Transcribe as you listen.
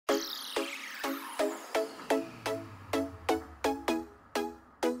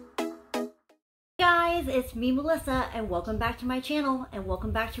guys, it's me, Melissa, and welcome back to my channel, and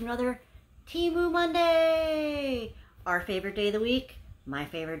welcome back to another TEMU Monday! Our favorite day of the week, my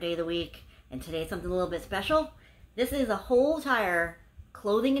favorite day of the week, and today's something a little bit special. This is a whole entire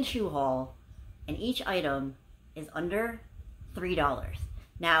clothing and shoe haul, and each item is under $3.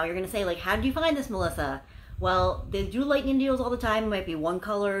 Now, you're going to say, like, how did you find this, Melissa? Well, they do lightning deals all the time. It might be one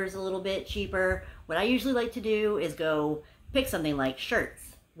color is a little bit cheaper. What I usually like to do is go pick something like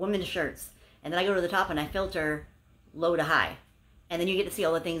shirts, women's shirts, and then I go to the top and I filter low to high. And then you get to see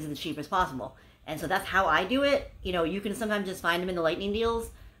all the things as cheap as possible. And so that's how I do it. You know, you can sometimes just find them in the lightning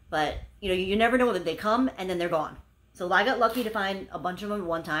deals, but you know, you never know that they come and then they're gone. So I got lucky to find a bunch of them at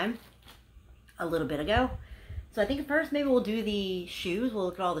one time a little bit ago. So I think first maybe we'll do the shoes. We'll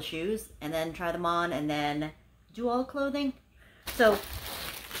look at all the shoes and then try them on and then do all the clothing. So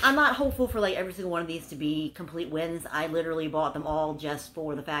I'm not hopeful for like every single one of these to be complete wins. I literally bought them all just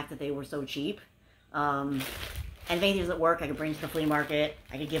for the fact that they were so cheap. And if anything doesn't work, I could bring it to the flea market.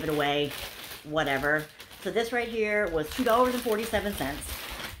 I could give it away, whatever. So this right here was $2.47.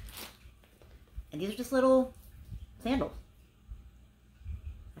 And these are just little sandals.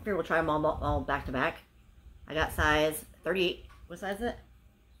 I figure we'll try them all back to back. I got size 38. What size is it?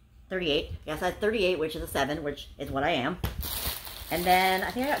 38. Yeah, size 38, which is a 7, which is what I am. And then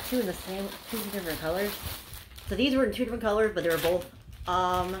I think I got two different colors. So these were in two different colors, but they were both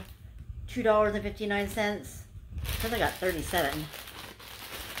 $2.59. Says I got 37.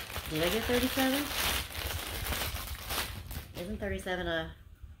 Did I get 37? Isn't 37 a...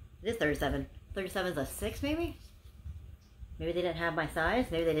 It is 37. 37 is a 6 maybe? Maybe they didn't have my size.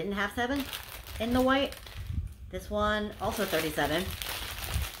 Maybe they didn't have 7 in the white. This one, also 37.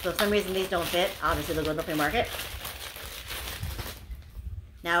 So if for some reason these don't fit, obviously they'll go to the flea market.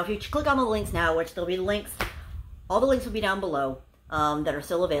 Now, if you click on the links now, which there'll be links, all the links will be down below that are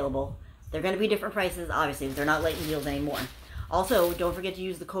still available. They're going to be different prices, obviously, because they're not lightning deals anymore. Also, don't forget to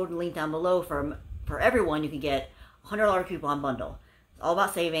use the code and link down below for everyone. You can get a $100 coupon bundle. It's all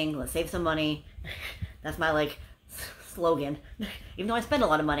about saving. Let's save some money. That's my, like, slogan. Even though I spend a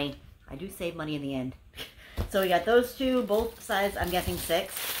lot of money, I do save money in the end. So we got those two, both size, I'm guessing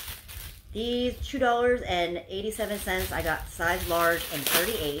 6. These $2.87, I got size large and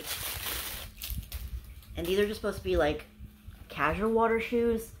 38. And these are just supposed to be like casual water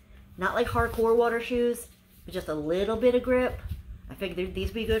shoes. Not like hardcore water shoes, but just a little bit of grip. I figured these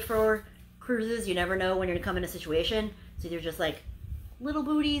would be good for cruises. You never know when you're going to come in a situation. So they're just like little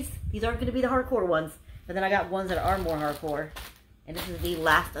booties. These aren't going to be the hardcore ones. But then I got ones that are more hardcore. And this is the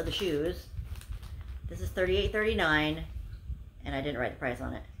last of the shoes. This is $38.39. And I didn't write the price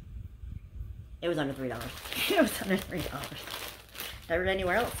on it. It was under $3. It was under $3. Did I read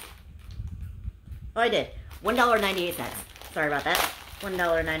anywhere else? Oh, I did. $1.98. Sorry about that.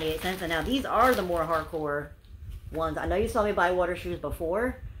 $1.98. And now these are the more hardcore ones. I know you saw me buy water shoes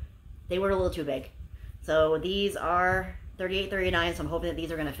before. They were a little too big. So these are $38.39. So I'm hoping that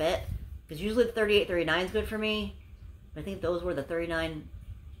these are going to fit. Because usually the $38.39 is good for me. But I think those were the $39.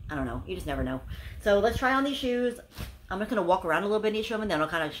 I don't know. You just never know. So let's try on these shoes. I'm just going to walk around a little bit in each of them, and then I'll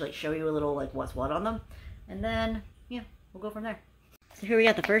kind of like show you a little like what's what on them. And then, yeah, we'll go from there. So here we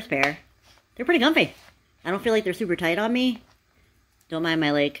got the first pair. They're pretty comfy. I don't feel like they're super tight on me. Don't mind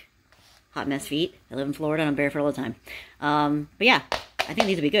my like hot mess feet. I live in Florida and I'm barefoot all the time. But yeah, I think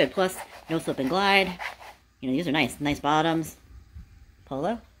these would be good. Plus, no slip and glide. You know, these are nice. Nice bottoms.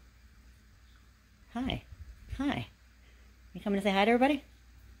 Polo. Hi. Hi. You coming to say hi to everybody?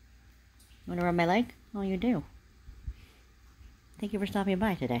 You want to rub my leg? Oh, you do. Thank you for stopping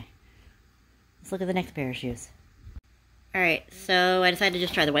by today. Let's look at the next pair of shoes. Alright, so I decided to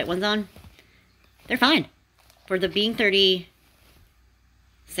just try the white ones on. They're fine. For the being 36s,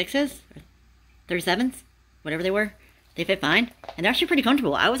 37s, whatever they were, they fit fine. And they're actually pretty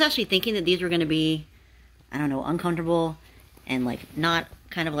comfortable. I was actually thinking that these were going to be, I don't know, uncomfortable and like not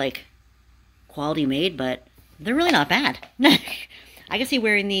kind of like quality made, but they're really not bad. I can see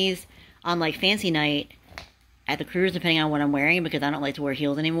wearing these on like fancy night at the cruise, depending on what I'm wearing, because I don't like to wear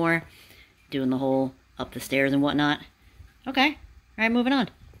heels anymore. Doing the whole up the stairs and whatnot. Okay. Alright, moving on.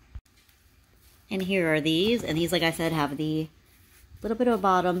 And here are these. And these, like I said, have the little bit of a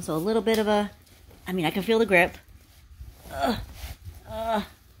bottom. So a little bit of a... I mean, I can feel the grip.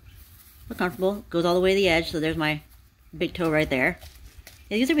 Look comfortable. Goes all the way to the edge. So there's my big toe right there.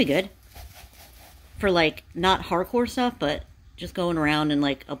 Yeah, these would be good. For, like, not hardcore stuff, but just going around in,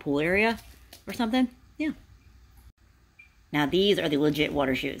 like, a pool area or something. Yeah. Now these are the legit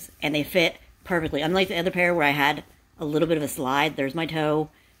water shoes, and they fit perfectly. Unlike the other pair where I had a little bit of a slide, there's my toe,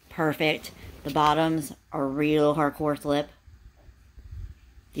 perfect. The bottoms are real hardcore slip.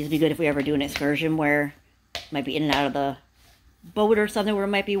 These would be good if we ever do an excursion where it might be in and out of the boat or something where it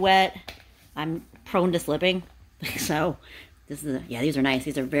might be wet. I'm prone to slipping. So, this is, yeah, these are nice.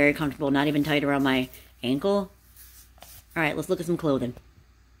 These are very comfortable, not even tight around my ankle. Alright, let's look at some clothing.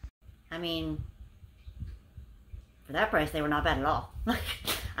 I mean, for that price, they were not bad at all. I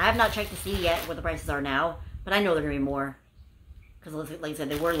have not checked to see yet what the prices are now, but I know they're going to be more. Because, like I said,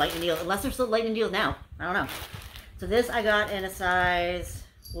 they were lightning deals. Unless they're still lightning deals now. I don't know. So this I got in a size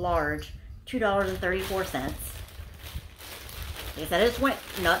large, $2.34. Like I said, I just went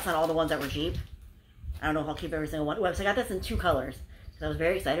nuts on all the ones that were cheap. I don't know if I'll keep every single one. So I got this in 2 colors. So I was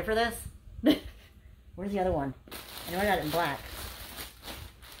very excited for this. Where's the other one? I know I got it in black.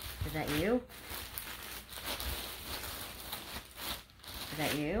 Is that you? Is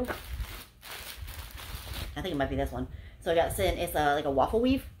that you? I think it might be this one. So I got this in, it's like a waffle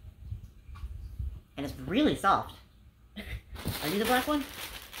weave. And it's really soft. Are you the black one?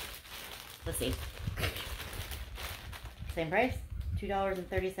 Let's see. Same price.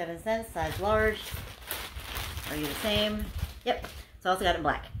 $2.37, size large. Are you the same? Yep. So I also got it in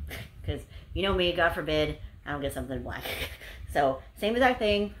black. Because you know me, God forbid, I don't get something in black. So, same exact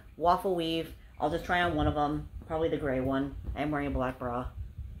thing. Waffle weave. I'll just try on one of them. Probably the gray one. I am wearing a black bra.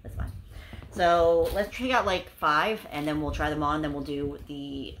 That's fine. So, let's check out like 5, and then we'll try them on, then we'll do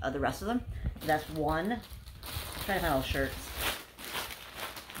the rest of them. So that's 1. I'm trying to find all the shirts.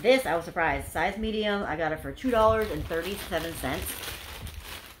 This, I was surprised. Size medium, I got it for $2.37.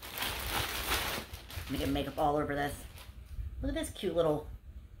 Let me get makeup all over this. Look at this cute little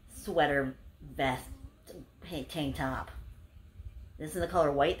sweater vest tank top. This is in the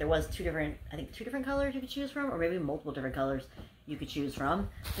color white. There was 2 different, I think 2 different colors you could choose from, or maybe multiple different colors you could choose from.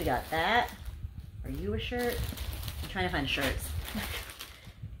 So we got that. Are you a shirt? I'm trying to find shirts.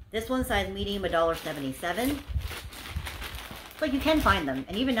 This one, size medium, $1.77. But you can find them,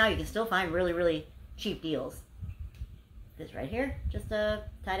 and even now you can still find really, really cheap deals. This right here, just a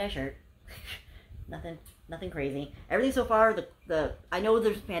tie-dye shirt. Nothing crazy. Everything so far, I know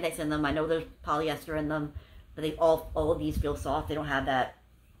there's spandex in them, I know there's polyester in them, but they all of these feel soft. They don't have that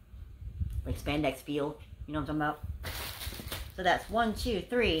like spandex feel. You know what I'm talking about? So that's 1, 2,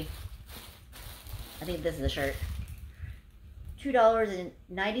 3. I think this is a shirt.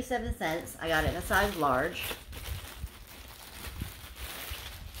 $2.97. I got it in a size large.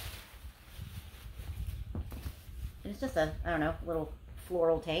 And it's just a, I don't know, little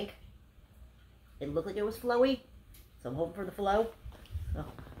floral tank. It looked like it was flowy, so I'm hoping for the flow. So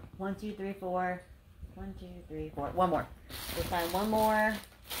 1, 2, 3, 4. 1, 2, 3, 4. One more. We'll find one more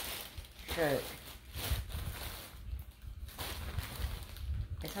shirt.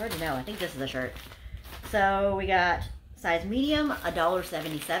 It's hard to know. I think this is a shirt. So we got size medium,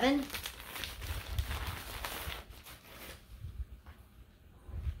 $1.77.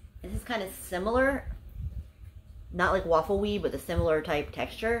 This is kind of similar. Not like waffle weave, but a similar type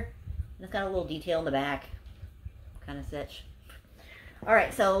texture. And it's got a little detail in the back. Kind of stitch.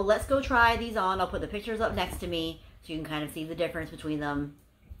 Alright, so let's go try these on. I'll put the pictures up next to me so you can kind of see the difference between them.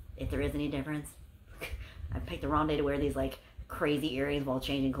 If there is any difference. I picked the wrong day to wear these like crazy earrings while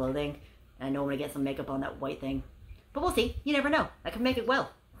changing clothing. And I know I'm going to get some makeup on that white thing. But we'll see. You never know. I can make it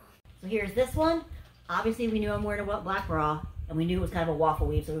well. So here's this one. Obviously we knew I'm wearing a black bra. And we knew it was kind of a waffle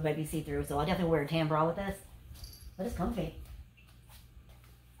weave, so it might be see-through. So I'll definitely wear a tan bra with this. But it's comfy.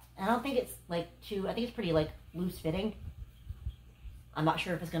 I don't think it's like too, I think it's pretty like loose fitting. I'm not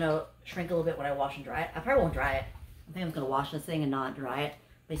sure if it's going to shrink a little bit when I wash and dry it. I probably won't dry it. I think I'm going to wash this thing and not dry it.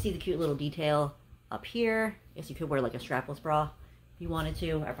 But you see the cute little detail up here. I guess you could wear like a strapless bra if you wanted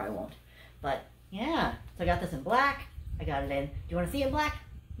to. I probably won't. But yeah, so I got this in black. I got it in. Do you want to see it in black?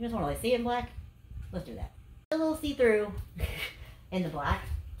 You guys want to like see it in black? Let's do that. A little see-through in the black.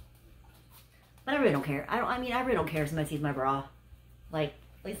 But I really don't care. I really don't care if somebody sees my bra. Like,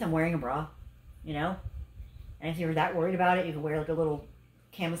 at least I'm wearing a bra, you know? And if you're that worried about it, you can wear like a little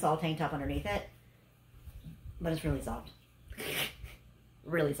camisole tank top underneath it. But it's really soft.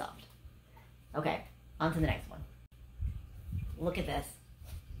 Really soft. Okay, on to the next one. Look at this.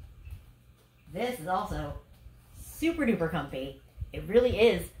 This is also super duper comfy. It really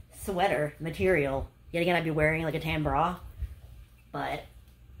is sweater material. Yet again, I'd be wearing like a tan bra. But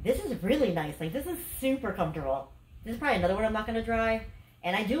this is really nice. Like, this is super comfortable. This is probably another one I'm not going to dry.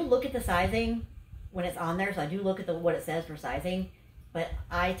 And I do look at the sizing when it's on there. So I do look at what it says for sizing. But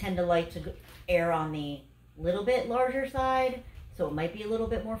I tend to like to err on the little bit larger side. So it might be a little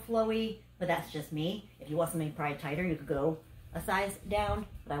bit more flowy. But that's just me. If you want something probably tighter, you could go a size down.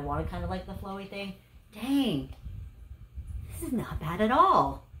 But I wanted kind of like the flowy thing. Dang. This is not bad at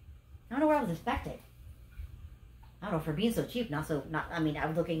all. I don't know what I was expecting. I don't know, for being so cheap, I mean, I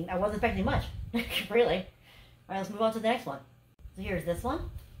wasn't expecting much. Really. All right, let's move on to the next one. So here's this one.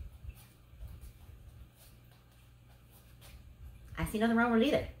 I see nothing wrong with it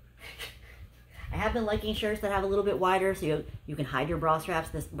either. I have been liking shirts that have a little bit wider so you can hide your bra straps.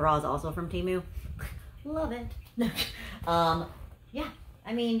 This bra is also from TEMU. Love it. Yeah,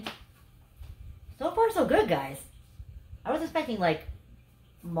 I mean, so far so good, guys. I was expecting like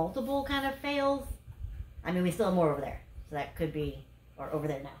multiple kind of fails. I mean, we still have more over there. So that could be, or over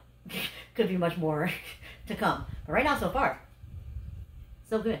there now. Could be much more to come. But right now, so far,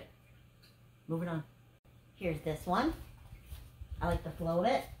 so good. Moving on. Here's this one. I like the flow of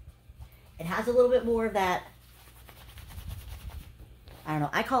it. It has a little bit more of that, I don't know,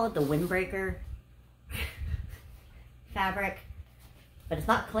 I call it the windbreaker fabric, but it's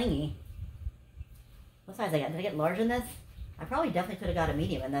not clingy. What size I got? Did I get large in this? I probably definitely could have got a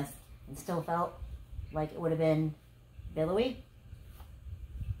medium in this and still felt like it would have been billowy,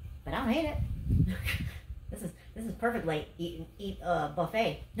 but I don't hate it. This is perfect, like eat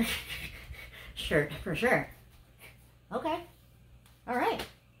buffet shirt for sure. Okay, all right.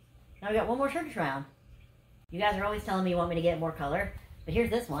 Now we got one more shirt to try on. You guys are always telling me you want me to get more color, but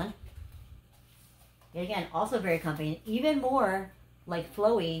here's this one. Yet again, also very comfy, even more like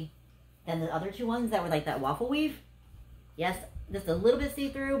flowy than the other two ones that were like that waffle weave. Yes, this is a little bit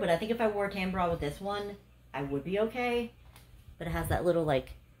see-through, but I think if I wore a tan bra with this one, I would be okay. But it has that little like,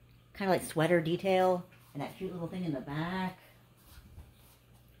 kind of like sweater detail and that cute little thing in the back.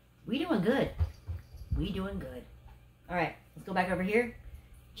 We doing good. We doing good. All right, let's go back over here.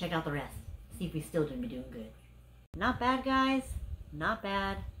 Check out the rest. See if we still gonna be doing good. Not bad, guys. Not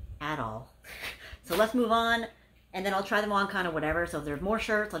bad at all. So let's move on, and then I'll try them on kind of whatever. So if there's more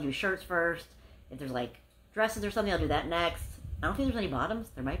shirts, I'll do shirts first. If there's like dresses or something, I'll do that next. I don't think there's any bottoms.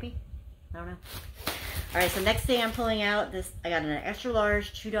 There might be. I don't know. All right, so next thing I'm pulling out, this I got an extra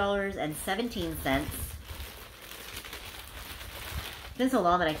large, $2.17. It's been so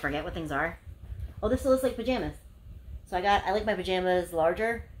long that I forget what things are. Oh, this looks like pajamas. So I like my pajamas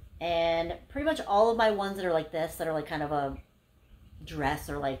larger, and pretty much all of my ones that are like this, that are like kind of a dress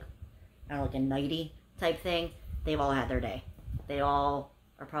or like, I don't know, like a nightie type thing, they've all had their day. They all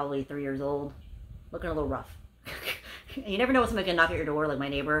are probably 3 years old, looking a little rough. You never know when somebody can knock at your door, like my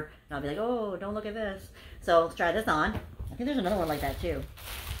neighbor, and I'll be like, oh, don't look at this. So let's try this on. I think there's another one like that too.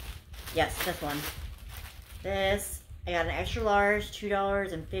 Yes, this one. This, I got an extra large,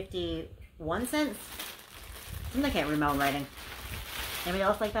 $2.51. I can't read my own writing. Anybody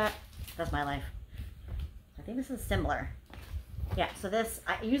else like that? That's my life. I think this is similar. Yeah, so this,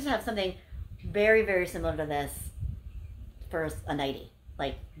 I used to have something very, very similar to this for a nightie.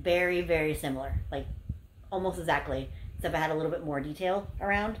 Like, very, very similar. Like, almost exactly. Except I had a little bit more detail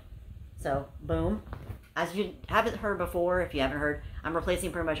around. So, boom. As you haven't heard before, if you haven't heard, I'm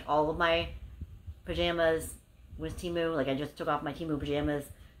replacing pretty much all of my pajamas with TEMU. Like, I just took off my TEMU pajamas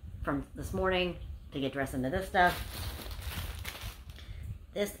from this morning to get dressed into this stuff.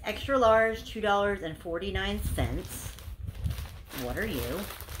 This extra large, $2.49. What are you?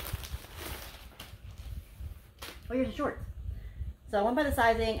 Oh, here's the shorts. So I went by the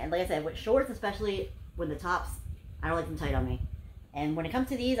sizing, and like I said, with shorts, especially when the tops, I don't like them tight on me. And when it comes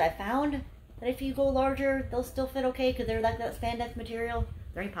to these, I found that if you go larger, they'll still fit okay because they're like that spandex material. Are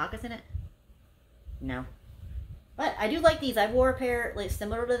there any pockets in it? No. But I do like these. I wore a pair like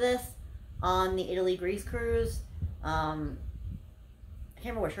similar to this on the Italy-Greece cruise. I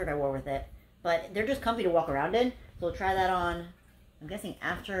can't remember what shirt I wore with it, but they're just comfy to walk around in. So we'll try that on, I'm guessing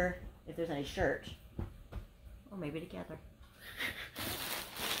after, if there's any shirt, or maybe together.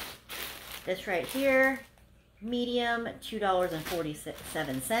 This right here, medium,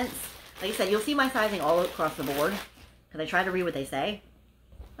 $2.47. Like I said, you'll see my sizing all across the board, because I try to read what they say.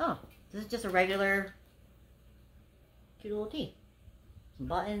 Oh, this is just a regular, cute little tee. Some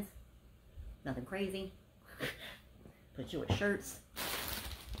buttons. Nothing crazy. Put you with shirts.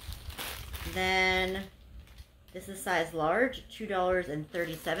 Then this is size large,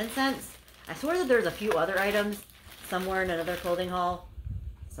 $2.37. I swear that there's a few other items somewhere in another clothing haul,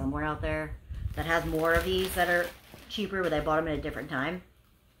 somewhere out there, that has more of these that are cheaper, but I bought them at a different time.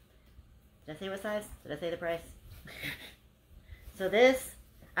 Did I say what size? Did I say the price? So this,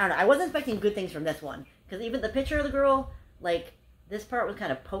 I don't know. I wasn't expecting good things from this one, because even the picture of the girl, like, this part was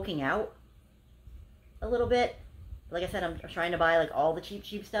kind of poking out a little bit. Like I said, I'm trying to buy like all the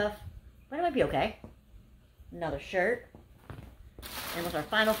cheap stuff, but it might be okay. Another shirt. And with our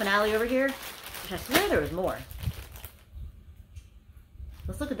final finale over here, which I swear there was more.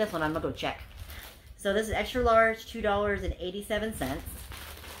 Let's look at this one. I'm gonna go check. So this is extra large, $2.87.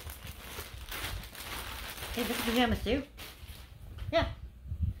 Hey, this is pajamas too? Yeah.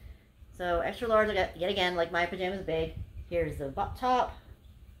 So extra large, I got, yet again, like my pajamas big. Here's the top.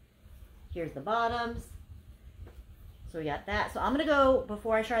 Here's the bottoms. So we got that. So I'm going to go,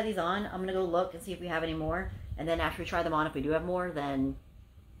 before I try these on, I'm going to go look and see if we have any more. And then after we try them on, if we do have more, then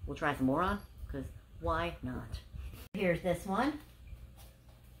we'll try some more on. Because why not? Here's this one.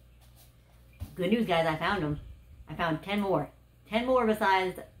 Good news, guys, I found them. I found 10 more. 10 more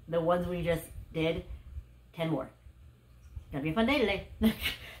besides the ones we just did. 10 more. Gonna be a fun day today.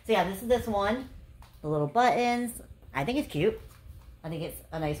 So yeah, this is this one. The little buttons. I think it's cute. I think it's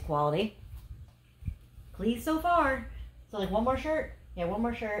a nice quality. Pleased so far. So like one more shirt. Yeah, one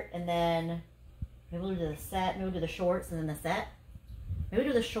more shirt. And then maybe we'll do the set. Maybe we'll do the shorts and then the set. Maybe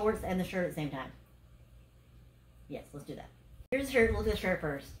we'll do the shorts and the shirt at the same time. Yes, let's do that. Here's the shirt. We'll do the shirt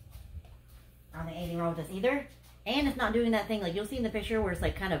first. I don't think anything wrong with this either. And it's not doing that thing. Like you'll see in the picture where it's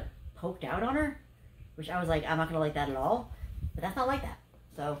like kind of poked out on her. Which I was like, I'm not going to like that at all. But that's not like that.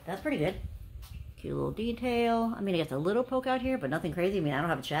 So that's pretty good. Cute little detail. I mean, it gets a little poke out here, but nothing crazy. I mean, I don't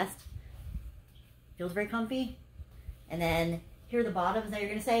have a chest. Feels very comfy. And then here are the bottoms that you're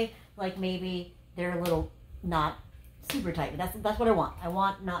going to say, like maybe they're a little not super tight. But that's what I want. I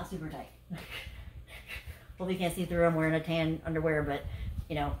want not super tight. Well, you can't see through. I'm wearing a tan underwear, but,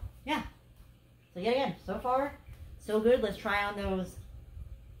 you know, yeah. So yet again, so far, so good. Let's try on those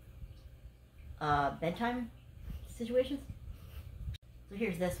bedtime situations. So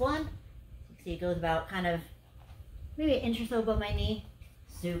here's this one. You can see it goes about kind of maybe an inch or so above my knee.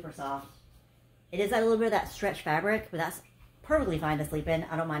 Super soft. It is a little bit of that stretch fabric, but that's perfectly fine to sleep in.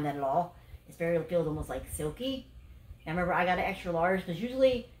 I don't mind that at all. It's very, feels almost like silky. Now remember, I got an extra large because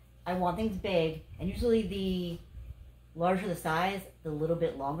usually I want things big, and usually the larger the size, the little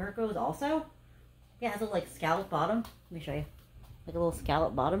bit longer it goes also. Yeah, it has a like scallop bottom. Let me show you. Like a little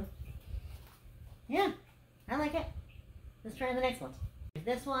scallop bottom. Yeah, I like it. Let's try the next one.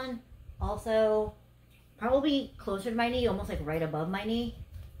 This one, also probably closer to my knee, almost like right above my knee.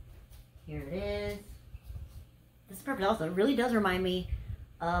 Here it is. This is perfect also. It really does remind me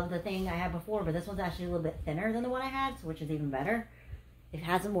of the thing I had before, but this one's actually a little bit thinner than the one I had, so which is even better. It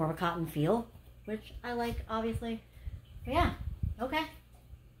has a more of a cotton feel, which I like, obviously. But yeah, okay.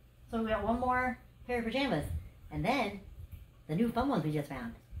 So we got one more pair of pajamas. And then the new fun ones we just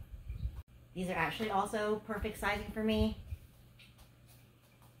found. These are actually also perfect sizing for me.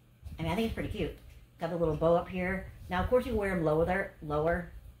 I mean, I think it's pretty cute. Got the little bow up here. Now, of course, you can wear them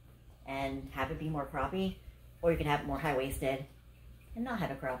lower and have it be more croppy. Or you can have it more high-waisted and not have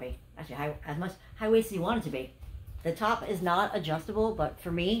it croppy. Actually, as much high-waisted as you want it to be. The top is not adjustable, but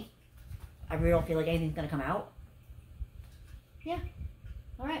for me, I really don't feel like anything's going to come out. Yeah.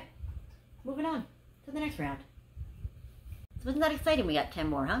 All right. Moving on to the next round. So isn't that exciting? We got 10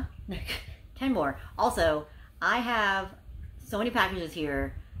 more, huh? 10 more. Also, I have so many packages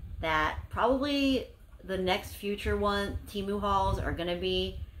here that probably the next future TEMU hauls are going to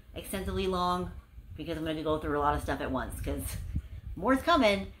be extensively long because I'm going to go through a lot of stuff at once because more's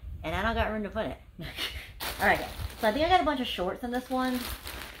coming and I don't got room to put it. Alright guys, so I think I got a bunch of shorts in this one.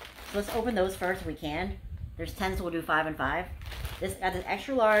 So let's open those first if we can. There's 10, so we'll do 5 and 5. This got this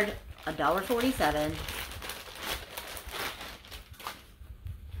extra large, $1.47.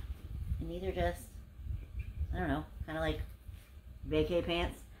 And these are just, I don't know, kind of like vacay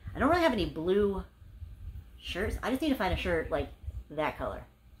pants. I don't really have any blue shirts. I just need to find a shirt like that color.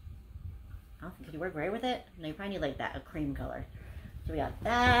 I don't think, could you wear gray with it? No, you probably need like that, a cream color. So we got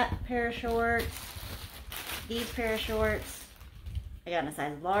that pair of shorts, these pair of shorts. I got in a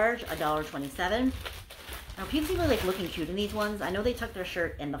size large, $1.27. Now people seem to like looking cute in these ones. I know they tuck their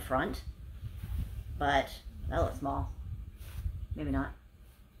shirt in the front, but that looks small. Maybe not.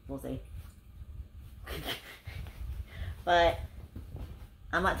 We'll see. But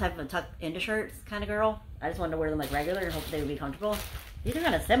I'm not the type of a tuck into shirts kind of girl. I just wanted to wear them like regular and hope they would be comfortable. These are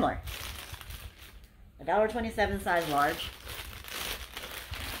kind of similar. $1.27 size large.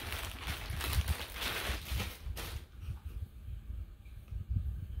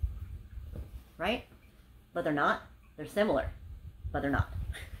 Right? But they're not. They're similar, but they're not.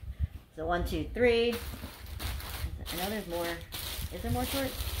 So 1, 2, 3. I know there's more. Is there more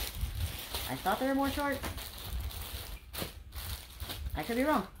shorts? I thought there were more shorts. I could be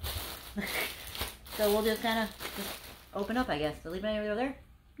wrong. So we'll just kind of open up, I guess. So leave any over there?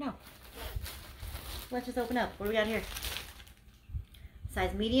 No. Let's just open up. What do we got here?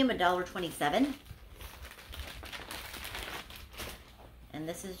 Size medium, $1.27. And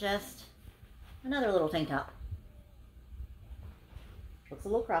this is just another little tank top. Looks a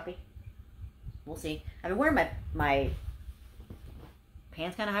little croppy. We'll see. I've been wearing my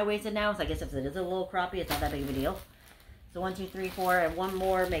pants kind of high-waisted now, so I guess if it is a little croppy, it's not that big of a deal. So 1, 2, 3, 4, and one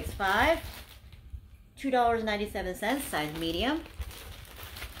more makes 5. $2.97, size medium.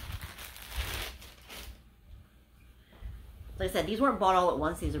 Like I said, these weren't bought all at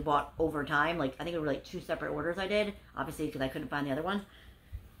once. These are bought over time. Like, I think it were like 2 separate orders I did. Obviously, because I couldn't find the other one.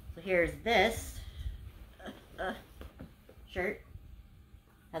 So here's this shirt.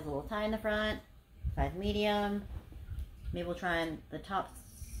 Has a little tie in the front. Size medium. Maybe we'll try on the tops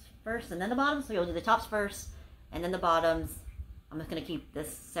first and then the bottoms. So we'll do the tops first and then the bottoms. I'm just going to keep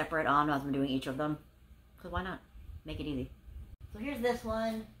this separate on as I'm doing each of them. Because why not? Make it easy. So here's this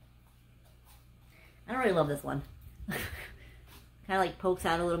one. I don't really love this one. Kind of like pokes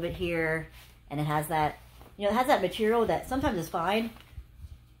out a little bit here. And it has that, you know, it has that material that sometimes is fine.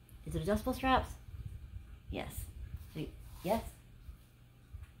 Is it adjustable straps? Yes. So, yes.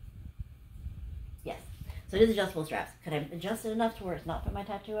 Yes. So it is adjustable straps. Could I adjust it enough to where it's not putting my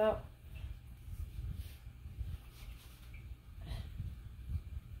tattoo out?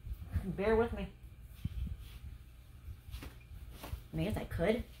 Bear with me. I mean, I guess I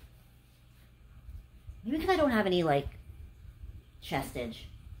could. Maybe because I don't have any, like, chestage.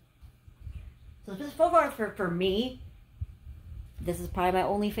 So far for me, this is probably my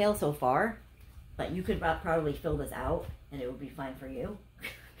only fail so far. But you could probably fill this out, and it would be fine for you.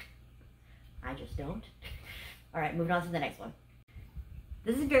 I just don't. Alright, moving on to the next one.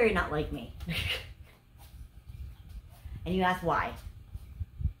 This is very not like me. And you ask why.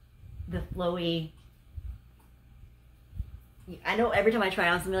 The flowy... I know every time I try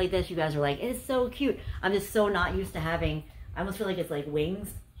on something like this, you guys are like, it's so cute. I'm just so not used to having... I almost feel like it's like wings.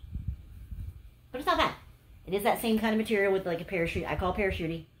 But it's not bad. It is that same kind of material with like a parachute. I call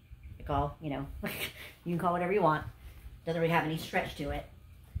parachutey. I call, you know, you can call whatever you want. Doesn't really have any stretch to it.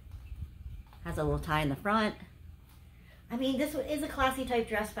 Has a little tie in the front. I mean, this is a classy type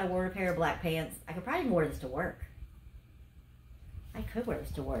dress if I wore a pair of black pants. I could probably wear this to work. I could wear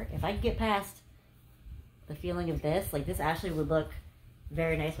this to work. If I could get past the feeling of this, like this actually would look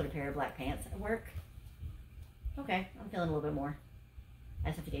very nice with a pair of black pants at work. Okay, I'm feeling a little bit more. I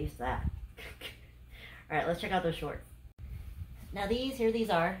just have to get used to that. Alright, let's check out those shorts. Now here these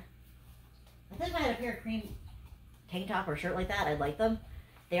are. I think if I had a pair of cream tank top or shirt like that, I'd like them.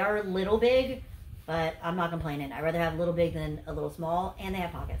 They are a little big, but I'm not complaining. I'd rather have a little big than a little small, and they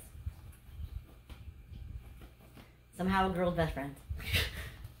have pockets. Somehow a girl's best friend.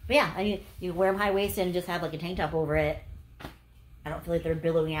 But yeah, I mean, you wear them high-waisted and just have like a tank top over it. I don't feel like they're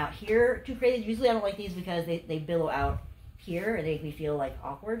billowing out here too crazy. Usually I don't like these because they billow out here and they make me feel like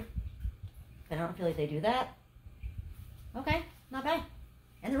awkward. But I don't feel like they do that. Okay, not bad.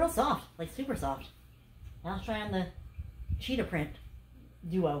 And they're real soft, like super soft. Now let's try on the cheetah print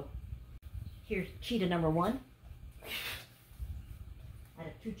duo. Here's cheetah number 1. I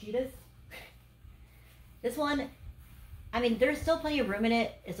have 2 cheetahs. This one, I mean, there's still plenty of room in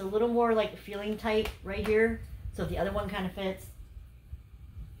it. It's a little more like feeling tight right here. So if the other one kind of fits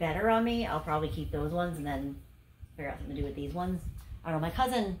better on me, I'll probably keep those ones and then figure out something to do with these ones. I don't know, my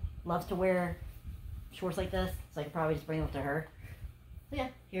cousin loves to wear shorts like this, so I could probably just bring them up to her. So yeah,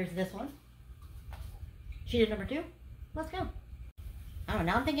 here's this one. Cheetah number 2. Let's go. I don't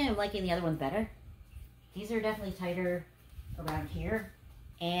know, now I'm thinking of liking the other ones better. These are definitely tighter around here,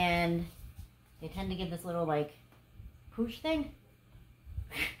 and they tend to give this little like pooch thing,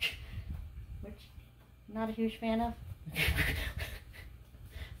 which I'm not a huge fan of.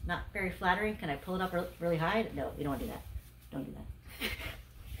 Not very flattering. Can I pull it up really high? No, you don't want to do that. Don't do that.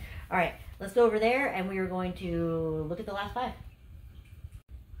 Alright, let's go over there and we are going to look at the last 5.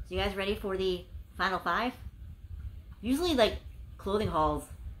 So you guys ready for the final 5? Usually like clothing hauls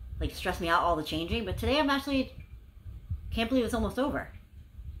like stress me out all the changing, but today I'm actually can't believe it's almost over.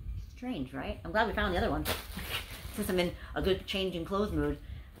 Strange, right? I'm glad we found the other one since I'm in a good change in clothes mood.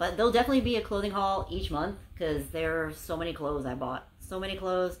 But there'll definitely be a clothing haul each month because there are so many clothes I bought. So many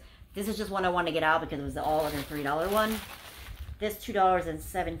clothes. This is just one I wanted to get out because it was the all other $3 one. This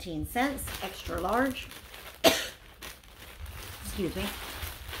 $2.17, extra large. Excuse me.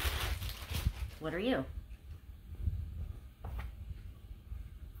 What are you?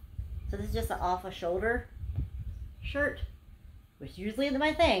 So this is just an off-a-shoulder shirt, which usually isn't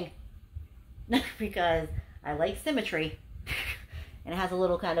my thing because I like symmetry. And it has a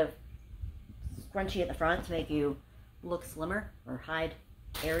little kind of scrunchie at the front to make you look slimmer or hide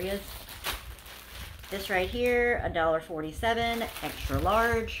areas. This right here, $1.47, extra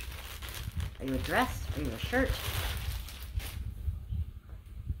large. Are you a dress? Are you a shirt?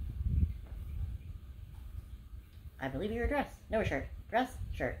 I believe you're a dress. No, a shirt. Dress,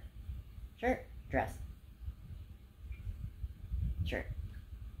 shirt. Shirt, dress. Shirt.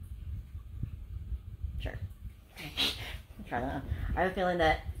 shirt. Try that on. I have a feeling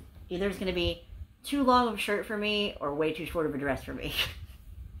that either it's going to be too long of a shirt for me or way too short of a dress for me.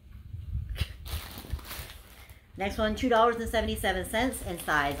 Next one, $2.77 in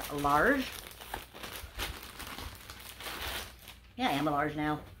size large. Yeah, I am a large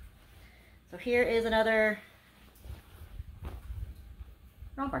now. So here is another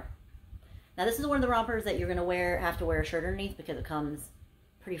romper. Now this is one of the rompers that you're going to have to wear a shirt underneath because it comes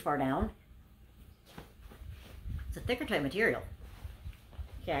pretty far down. It's a thicker type material.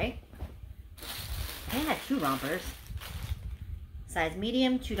 Okay. I had two rompers. Size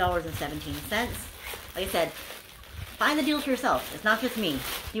medium, $2.17. Like I said, find the deals for yourself. It's not just me.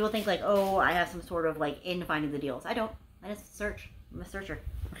 People think like, oh, I have some sort of like in finding the deals. I don't. I just search. I'm a searcher.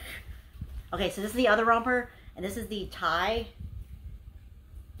 Okay, so this is the other romper, and this is the tie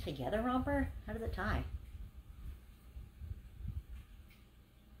together romper. How does it tie?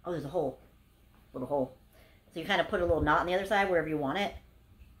 Oh, there's a hole. Little hole. So you kind of put a little knot on the other side wherever you want it.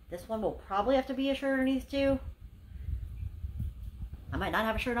 This one will probably have to be a shirt underneath too. I might not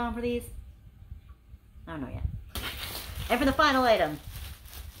have a shirt on for these. I don't know yet. And for the final item,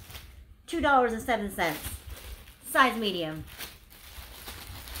 $2.07, size medium.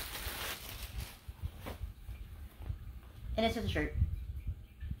 And it's just a shirt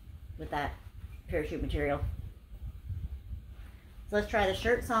with that parachute material. So let's try the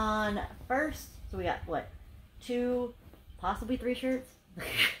shirts on first. So we got, what, 2, possibly 3 shirts?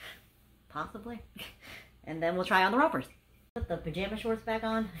 Possibly. And then we'll try on the rompers. Put the pajama shorts back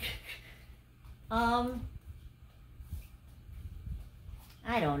on. I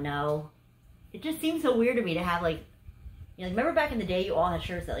don't know. It just seems so weird to me to have like, you know, remember back in the day you all had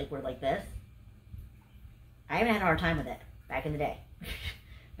shirts that like were like this? I haven't had a hard time with it back in the day.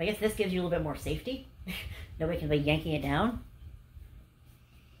 I guess this gives you a little bit more safety. Nobody can be yanking it down.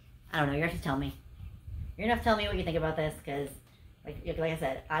 I don't know, you're gonna have to tell me. You're gonna have to tell me what you think about this, because like I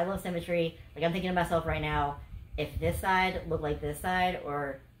said, I love symmetry. Like I'm thinking to myself right now, if this side looked like this side,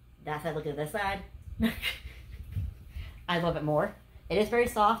 or that side looked like this side, I love it more. It is very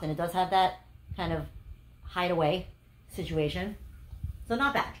soft, and it does have that kind of hideaway situation. So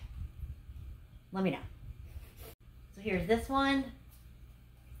not bad. Let me know. So here's this one.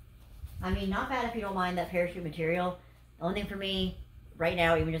 I mean, not bad if you don't mind that parachute material. The only thing for me right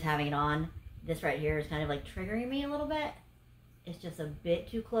now, even just having it on, this right here is kind of like triggering me a little bit. It's just a bit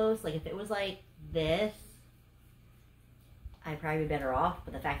too close. Like if it was like this, I'd probably be better off.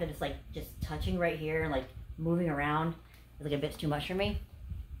 But the fact that it's like just touching right here and like moving around is like a bit too much for me.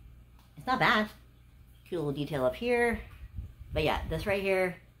 It's not bad. Cute little detail up here. But yeah, this right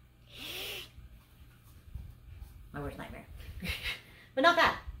here, my worst nightmare. But not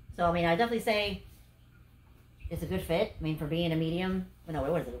bad. So I mean, I definitely say it's a good fit. I mean, for being a medium. Well,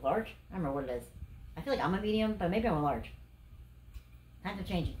 no, what is it, a large? I don't remember what it is. I feel like I'm a medium, but maybe I'm a large. Times are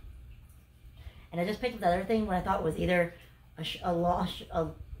changing. And I just picked up the other thing when I thought was either a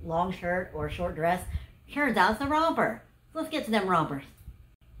long shirt or a short dress. Turns out it's a romper. So let's get to them rompers.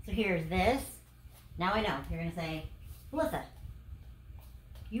 So here's this. Now I know. You're going to say, Melissa,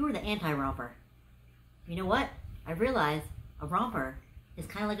 you were the anti-romper. You know what? I realized a romper is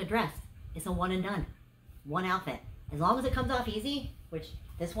kind of like a dress. It's a one and done. One outfit. As long as it comes off easy, which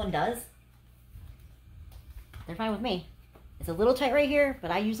this one does, they're fine with me. It's a little tight right here,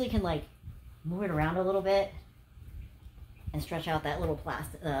 but I usually can like move it around a little bit and stretch out that little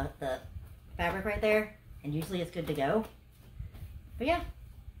plastic, the fabric right there, and usually it's good to go. But yeah,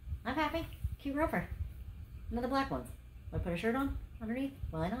 I'm happy. Cute romper. Another black one. Will I put a shirt on underneath?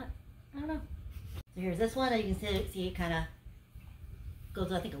 Will I not? I don't know. So here's this one. You can see it kind of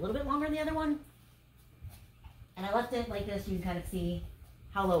goes, I think, a little bit longer than the other one. And I left it like this. You can kind of see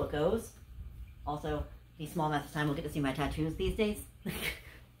how low it goes. Also, these small amounts of time we'll get to see my tattoos these days. But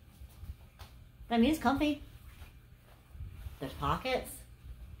I mean, it's comfy. There's pockets.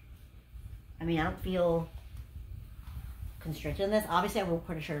 I mean, I don't feel constricted in this. Obviously, I will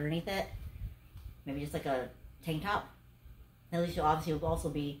put a shirt underneath it. Maybe just like a tank top. At least you'll obviously will also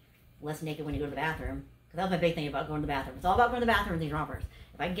be less naked when you go to the bathroom. Because that was my big thing about going to the bathroom. It's all about going to the bathroom with these rompers.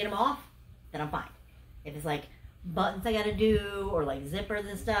 If I can get them off, then I'm fine. If it's like buttons I gotta do, or like zippers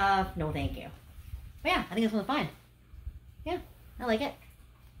and stuff, no thank you. But yeah, I think this one's fine. Yeah, I like it.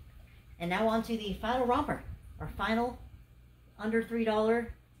 And now on to the final romper. Our final under $3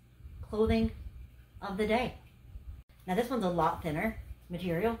 clothing of the day. Now this one's a lot thinner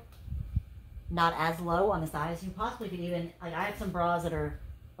material. Not as low on the sides. You possibly could even, like I have some bras that are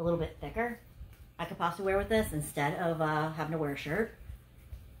a little bit thicker. I could possibly wear with this instead of having to wear a shirt.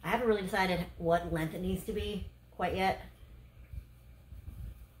 I haven't really decided what length it needs to be quite yet.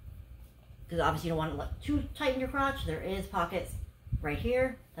 because obviously you don't want to let too tight in your crotch. There is pockets right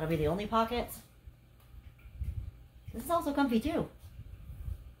here. That'll be the only pockets. This is also comfy too.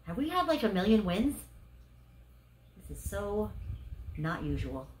 Have we had like a million wins? This is so not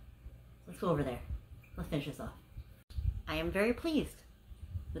usual. Let's go over there. Let's finish this off. I am very pleased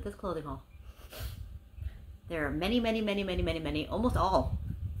with this clothing haul. There are many, many, many, many, many, many, almost all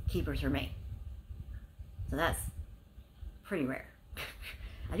keepers for me. So that's pretty rare.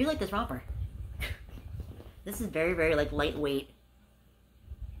 I do like this romper. This is very, very like lightweight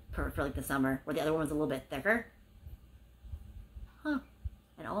for like the summer, where the other one was a little bit thicker. Huh.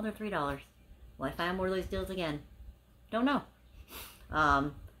 And all they're $3. Will I find more of those deals again? Don't know.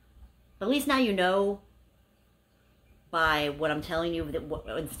 But at least now you know by what I'm telling you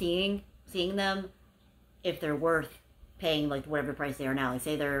and seeing them, if they're worth paying like whatever price they are now. Like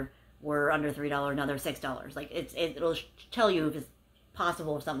say we're under $3, now they're $6. Like it'll tell you if it's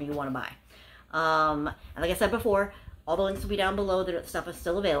possible if something you want to buy. And like I said before, all the links will be down below. The stuff is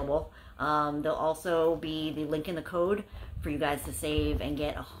still available. There'll also be the link in the code for you guys to save and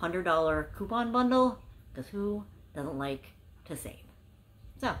get a $100 coupon bundle, because who doesn't like to save?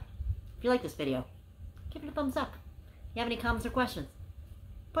 So, if you like this video, give it a thumbs up. If you have any comments or questions,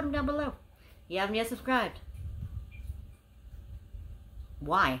 put them down below. If you haven't yet subscribed,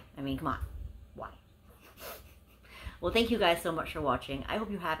 why? I mean, come on. Why? Well, thank you guys so much for watching. I hope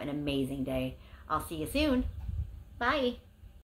you have an amazing day. I'll see you soon. Bye.